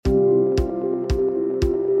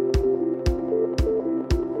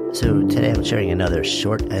So today I'm sharing another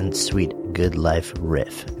short and sweet Good Life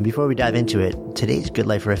riff. And before we dive into it, today's Good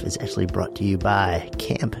Life riff is actually brought to you by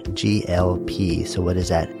Camp GLP. So what is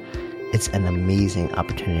that? It's an amazing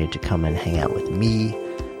opportunity to come and hang out with me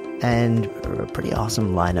and a pretty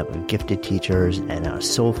awesome lineup of gifted teachers and a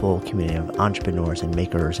soulful community of entrepreneurs and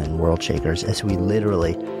makers and world shakers as we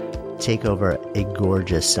literally take over a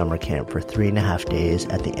gorgeous summer camp for 3.5 days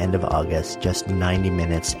at the end of August, just 90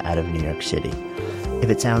 minutes out of New York City. If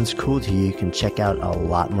it sounds cool to you, you can check out a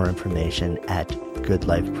lot more information at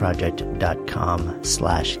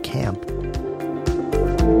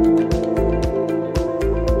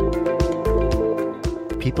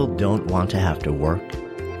goodlifeproject.com/camp. People don't want to have to work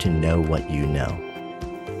to know what you know.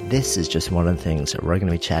 This is just one of the things that we're going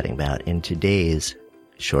to be chatting about in today's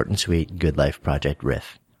short and sweet Good Life Project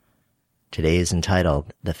riff. Today is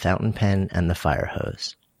entitled The Fountain Pen and the Fire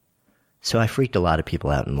Hose. So I freaked a lot of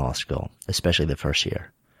people out in law school, especially the first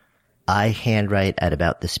year. I handwrite at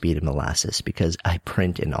about the speed of molasses because I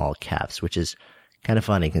print in all caps, which is kind of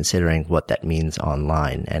funny considering what that means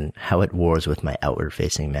online and how it wars with my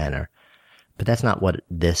outward-facing manner. But that's not what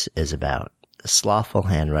this is about. Slothful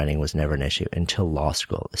handwriting was never an issue until law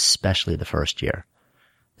school, especially the first year.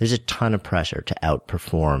 There's a ton of pressure to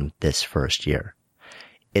outperform this first year.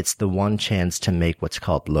 It's the one chance to make what's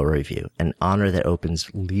called law review, an honor that opens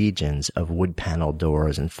legions of wood panel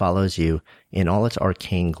doors and follows you in all its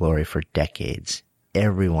arcane glory for decades.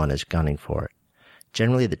 Everyone is gunning for it.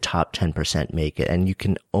 Generally, the top 10% make it, and you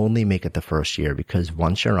can only make it the first year because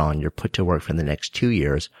once you're on, you're put to work for the next 2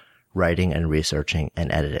 years, writing and researching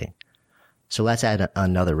and editing. So let's add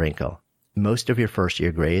another wrinkle. Most of your first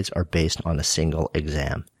year grades are based on a single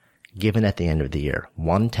exam, given at the end of the year.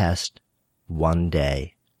 One test, one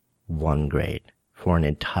day, one grade for an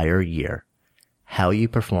entire year. How you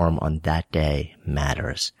perform on that day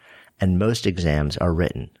matters, and most exams are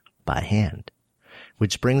written by hand.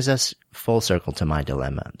 Which brings us full circle to my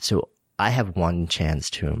dilemma. So I have one chance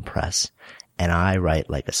to impress, and I write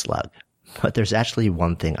like a slug. But there's actually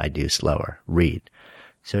one thing I do slower, read.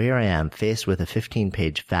 So here I am, faced with a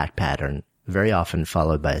 15-page fact pattern, very often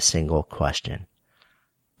followed by a single question.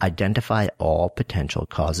 Identify all potential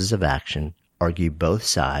causes of action, argue both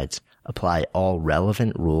sides, apply all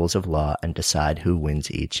relevant rules of law, and decide who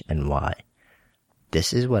wins each and why.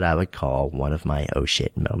 This is what I would call one of my oh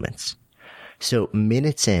shit moments. So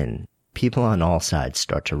minutes in, people on all sides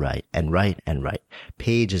start to write and write and write.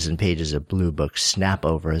 Pages and pages of blue books snap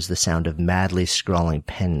over as the sound of madly scrawling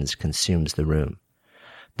pens consumes the room.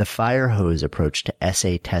 The fire hose approach to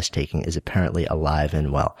essay test taking is apparently alive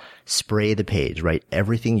and well. Spray the page, write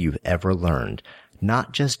everything you've ever learned,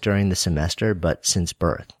 not just during the semester, but since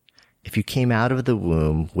birth. If you came out of the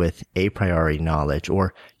womb with a priori knowledge,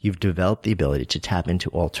 or you've developed the ability to tap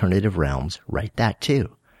into alternative realms, write that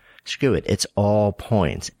too. Screw it, it's all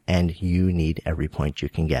points, and you need every point you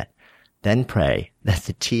can get. Then pray that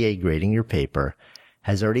the TA grading your paper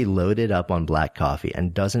has already loaded up on black coffee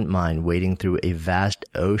and doesn't mind wading through a vast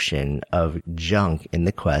ocean of junk in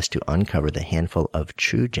the quest to uncover the handful of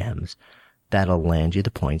true gems that'll land you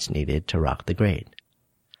the points needed to rock the grade.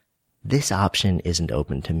 This option isn't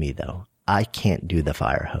open to me, though. I can't do the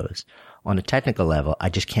fire hose. On a technical level, I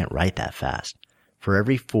just can't write that fast. For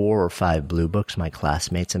every 4 or 5 blue books my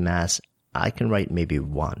classmates amass, I can write maybe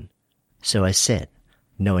 1. So I sit,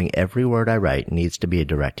 knowing every word I write needs to be a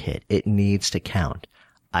direct hit. It needs to count.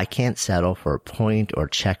 I can't settle for a point or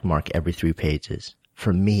check mark every 3 pages.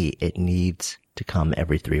 For me, it needs to come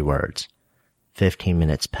every 3 words. 15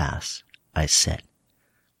 minutes pass. I sit.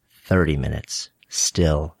 30 minutes.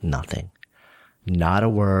 Still nothing. Not a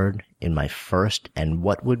word in my first and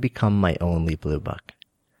what would become my only blue book.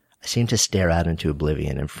 I seem to stare out into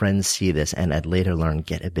oblivion, and friends see this and I'd later learn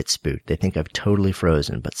get a bit spooked. They think I've totally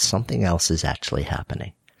frozen, but something else is actually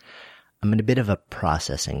happening. I'm in a bit of a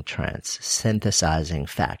processing trance, synthesizing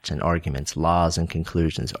facts and arguments, laws and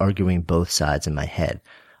conclusions, arguing both sides in my head,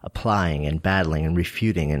 applying and battling and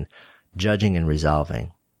refuting and judging and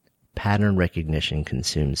resolving. Pattern recognition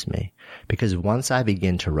consumes me, because once I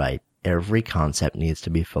begin to write, every concept needs to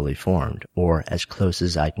be fully formed, or as close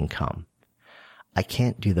as I can come. I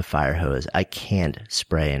can't do the fire hose. I can't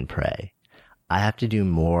spray and pray. I have to do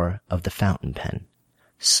more of the fountain pen.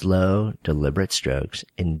 Slow, deliberate strokes,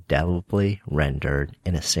 indelibly rendered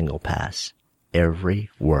in a single pass. Every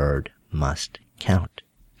word must count.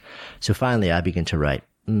 So finally, I begin to write,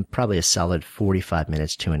 probably a solid 45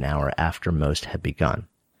 minutes to an hour after most have begun.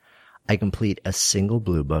 I complete a single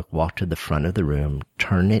blue book, walk to the front of the room,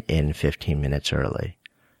 turn it in 15 minutes early.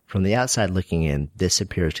 From the outside looking in, this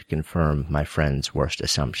appears to confirm my friend's worst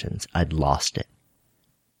assumptions. I'd lost it.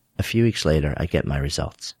 A few weeks later, I get my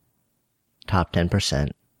results. top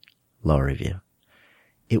 10%, low review.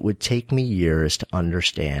 It would take me years to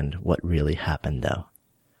understand what really happened though.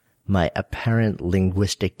 My apparent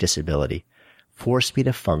linguistic disability forced me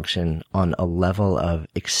to function on a level of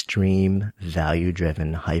extreme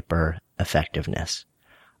value-driven hyper-effectiveness.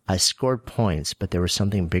 I scored points, but there was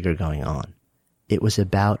something bigger going on. It was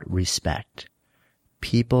about respect.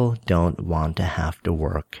 People don't want to have to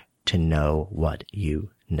work to know what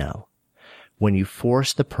you know. When you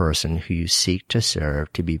force the person who you seek to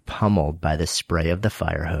serve to be pummeled by the spray of the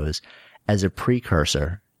fire hose as a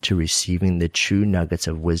precursor to receiving the true nuggets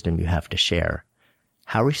of wisdom you have to share,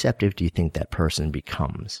 how receptive do you think that person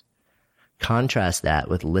becomes? Contrast that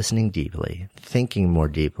with listening deeply, thinking more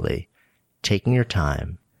deeply, taking your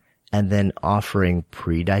time, and then offering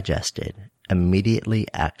pre-digested, immediately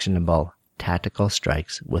actionable tactical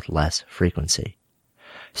strikes with less frequency.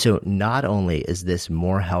 So not only is this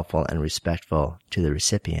more helpful and respectful to the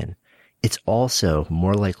recipient, it's also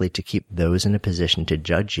more likely to keep those in a position to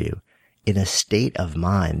judge you in a state of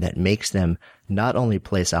mind that makes them not only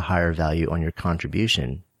place a higher value on your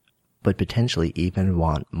contribution, but potentially even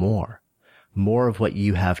want more. More of what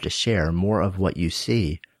you have to share, more of what you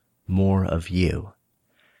see, more of you.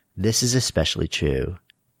 This is especially true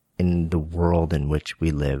in the world in which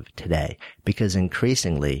we live today, because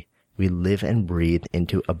increasingly we live and breathe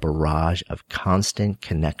into a barrage of constant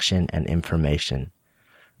connection and information.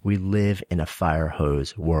 We live in a fire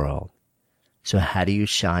hose world. So how do you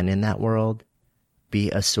shine in that world?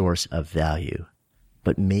 Be a source of value.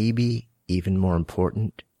 But maybe even more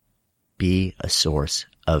important, be a source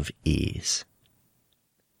of ease.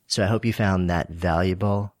 So I hope you found that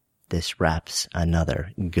valuable. This wraps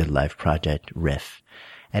another Good Life Project riff.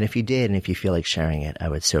 And if you did, and if you feel like sharing it, I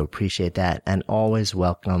would so appreciate that, and always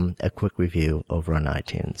welcome a quick review over on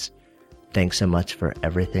iTunes. Thanks so much for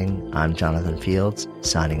everything. I'm Jonathan Fields,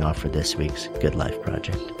 signing off for this week's Good Life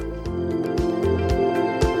Project.